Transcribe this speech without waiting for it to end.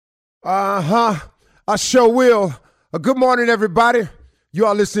I sure will. Good morning, everybody. You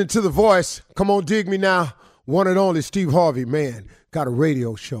are listening to The Voice. Come on, dig me now. One and only Steve Harvey, man, got a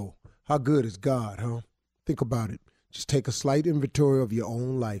radio show. How good is God, huh? Think about it. Just take a slight inventory of your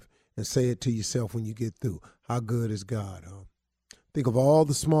own life and say it to yourself when you get through. How good is God, huh? Think of all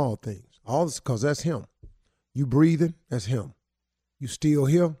the small things. All this, because that's him. You breathing, that's him. You still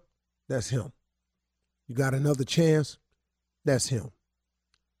here, that's him. You got another chance, that's him.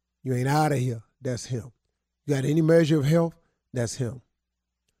 You ain't out of here, that's him. You got any measure of health, that's him.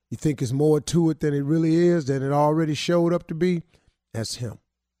 You think it's more to it than it really is, than it already showed up to be, that's him.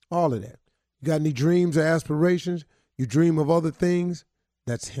 All of that. You got any dreams or aspirations, you dream of other things,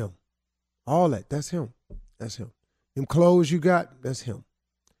 that's him. All that, that's him. That's him. Them clothes you got, that's him.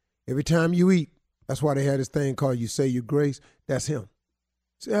 Every time you eat, that's why they had this thing called You Say Your Grace, that's him.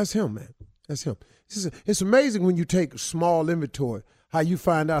 See, that's him, man. That's him. It's amazing when you take small inventory, how you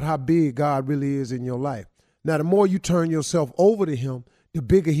find out how big God really is in your life. Now, the more you turn yourself over to him, the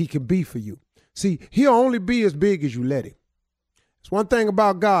bigger he can be for you. See, he'll only be as big as you let him. It's one thing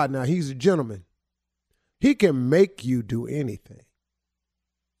about God now, he's a gentleman. He can make you do anything.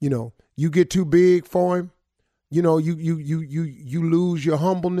 You know, you get too big for him, you know, you lose your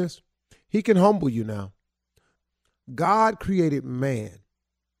humbleness. He can humble you now. God created man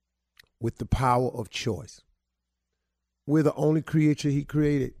with the power of choice. We're the only creature he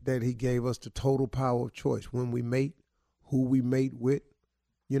created that he gave us the total power of choice. When we mate, who we mate with,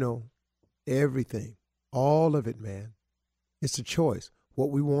 you know, everything, all of it, man. It's a choice.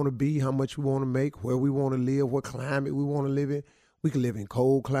 What we want to be, how much we want to make, where we want to live, what climate we want to live in. We can live in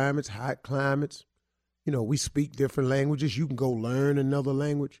cold climates, hot climates. You know, we speak different languages. You can go learn another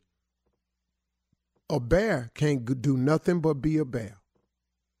language. A bear can't do nothing but be a bear.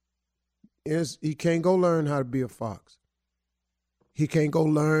 He can't go learn how to be a fox. He can't go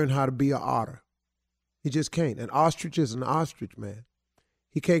learn how to be an otter. He just can't. An ostrich is an ostrich, man.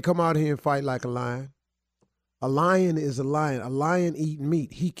 He can't come out here and fight like a lion. A lion is a lion. A lion eat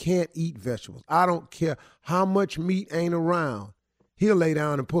meat. He can't eat vegetables. I don't care how much meat ain't around. He'll lay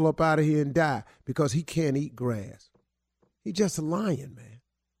down and pull up out of here and die because he can't eat grass. He's just a lion, man.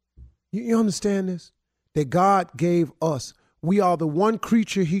 You understand this? That God gave us. We are the one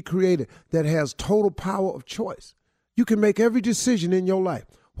creature he created that has total power of choice. You can make every decision in your life.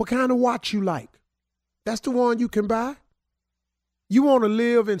 What kind of watch you like? That's the one you can buy. You want to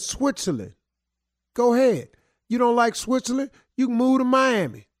live in Switzerland? Go ahead. You don't like Switzerland? You can move to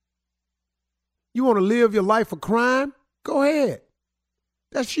Miami. You want to live your life of crime? Go ahead.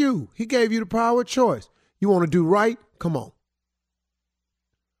 That's you. He gave you the power of choice. You want to do right? Come on.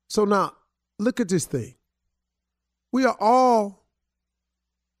 So now, look at this thing. We are all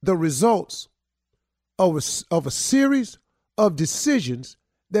the results of a series of decisions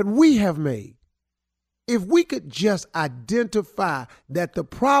that we have made. If we could just identify that the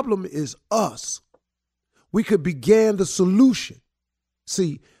problem is us, we could begin the solution.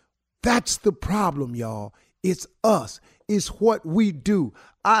 See, that's the problem, y'all. It's us. It's what we do.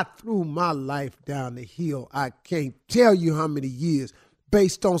 I threw my life down the hill. I can't tell you how many years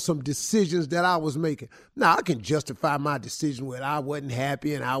based on some decisions that I was making. Now, I can justify my decision when I wasn't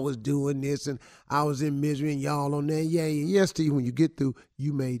happy and I was doing this and I was in misery and y'all on there. Yeah, yes, Steve, when you get through,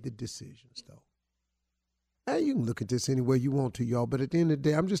 you made the decisions, though. Hey, you can look at this any way you want to, y'all, but at the end of the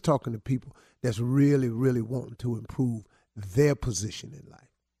day, I'm just talking to people that's really, really wanting to improve their position in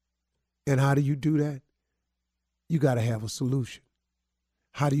life. And how do you do that? You got to have a solution.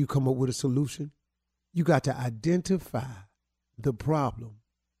 How do you come up with a solution? You got to identify the problem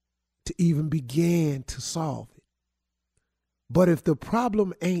to even begin to solve it. But if the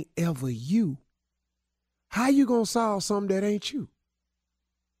problem ain't ever you, how you going to solve something that ain't you?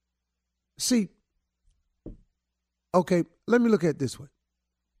 See, okay, let me look at it this way.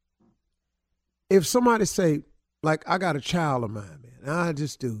 If somebody say, like, I got a child of mine, man,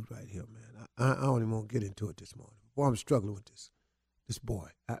 this dude right here, man, I don't even want to get into it this morning. Boy, I'm struggling with this boy.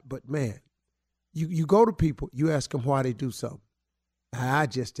 But, man, you go to people, you ask them why they do something. I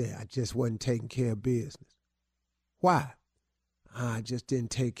just wasn't taking care of business. Why? I just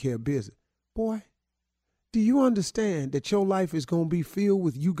didn't take care of business. Boy, do you understand that your life is going to be filled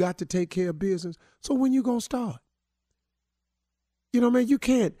with you got to take care of business? So when you going to start? You know, man, you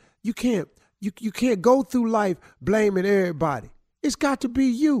can't go through life blaming everybody. It's got to be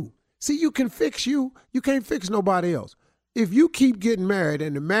you. See, you can fix you. You can't fix nobody else. If you keep getting married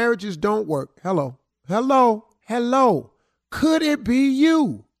and the marriages don't work, hello, could it be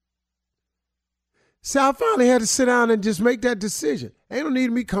you? See, I finally had to sit down and just make that decision. Ain't no need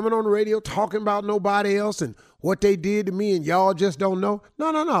of me coming on the radio talking about nobody else and what they did to me and y'all just don't know.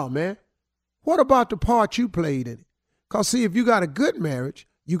 No, man. What about the part you played in it? Because, see, if you got a good marriage,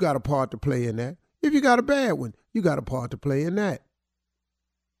 you got a part to play in that. If you got a bad one, you got a part to play in that.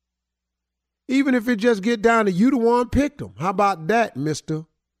 Even if it just get down to you the one picked them. How about that, Mr.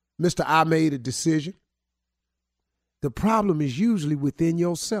 I made a decision? The problem is usually within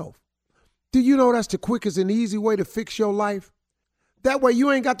yourself. Do you know that's the quickest and easy way to fix your life? That way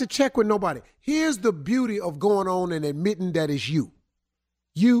you ain't got to check with nobody. Here's the beauty of going on and admitting that it's you.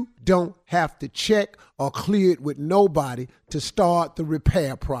 You don't have to check or clear it with nobody to start the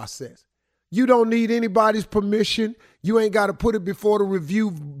repair process. You don't need anybody's permission. You ain't got to put it before the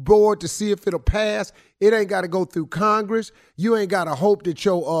review board to see if it'll pass. It ain't got to go through Congress. You ain't got to hope that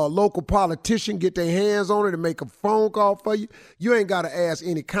your local politician get their hands on it and make a phone call for you. You ain't got to ask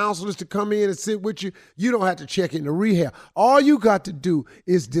any counselors to come in and sit with you. You don't have to check into rehab. All you got to do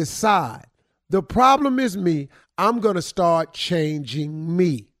is decide. The problem is me. I'm going to start changing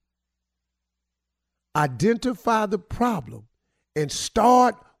me. Identify the problem and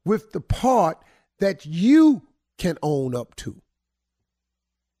start with the part that you can own up to.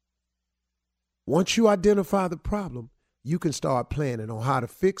 Once you identify the problem, you can start planning on how to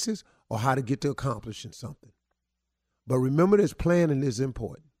fix it or how to get to accomplishing something. But remember this, planning is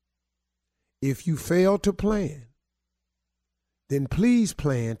important. If you fail to plan, then please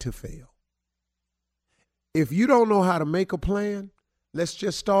plan to fail. If you don't know how to make a plan, let's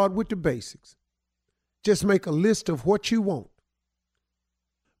just start with the basics. Just make a list of what you want.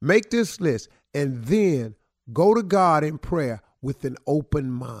 Make this list and then go to God in prayer with an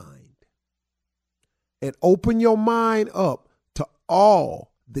open mind. And open your mind up to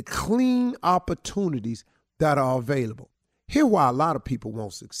all the clean opportunities that are available. Here's why a lot of people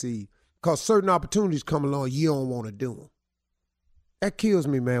won't succeed. Because certain opportunities come along, you don't want to do them. That kills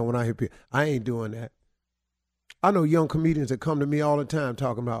me, man, when I hear people. I ain't doing that. I know young comedians that come to me all the time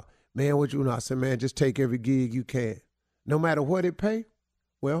talking about, man, what you know? I said, man, just take every gig you can. No matter what it pay.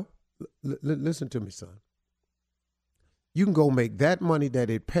 Well, listen to me, son. You can go make that money that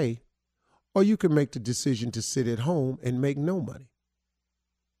it pay, or you can make the decision to sit at home and make no money.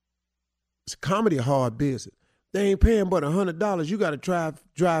 It's comedy hard business. They ain't paying but $100. You got to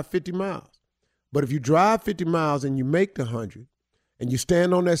drive 50 miles. But if you drive 50 miles and you make the 100 and you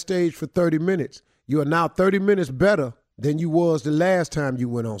stand on that stage for 30 minutes, you are now 30 minutes better than you was the last time you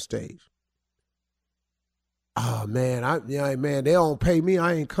went on stage. Oh, man, man, they don't pay me.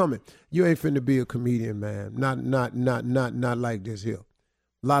 I ain't coming. You ain't finna be a comedian, man. Not like this here.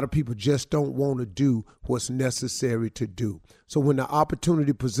 A lot of people just don't want to do what's necessary to do. So when the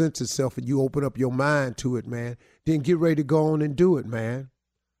opportunity presents itself and you open up your mind to it, man, then get ready to go on and do it, man.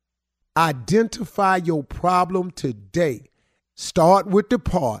 Identify your problem today. Start with the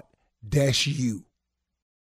part that's you.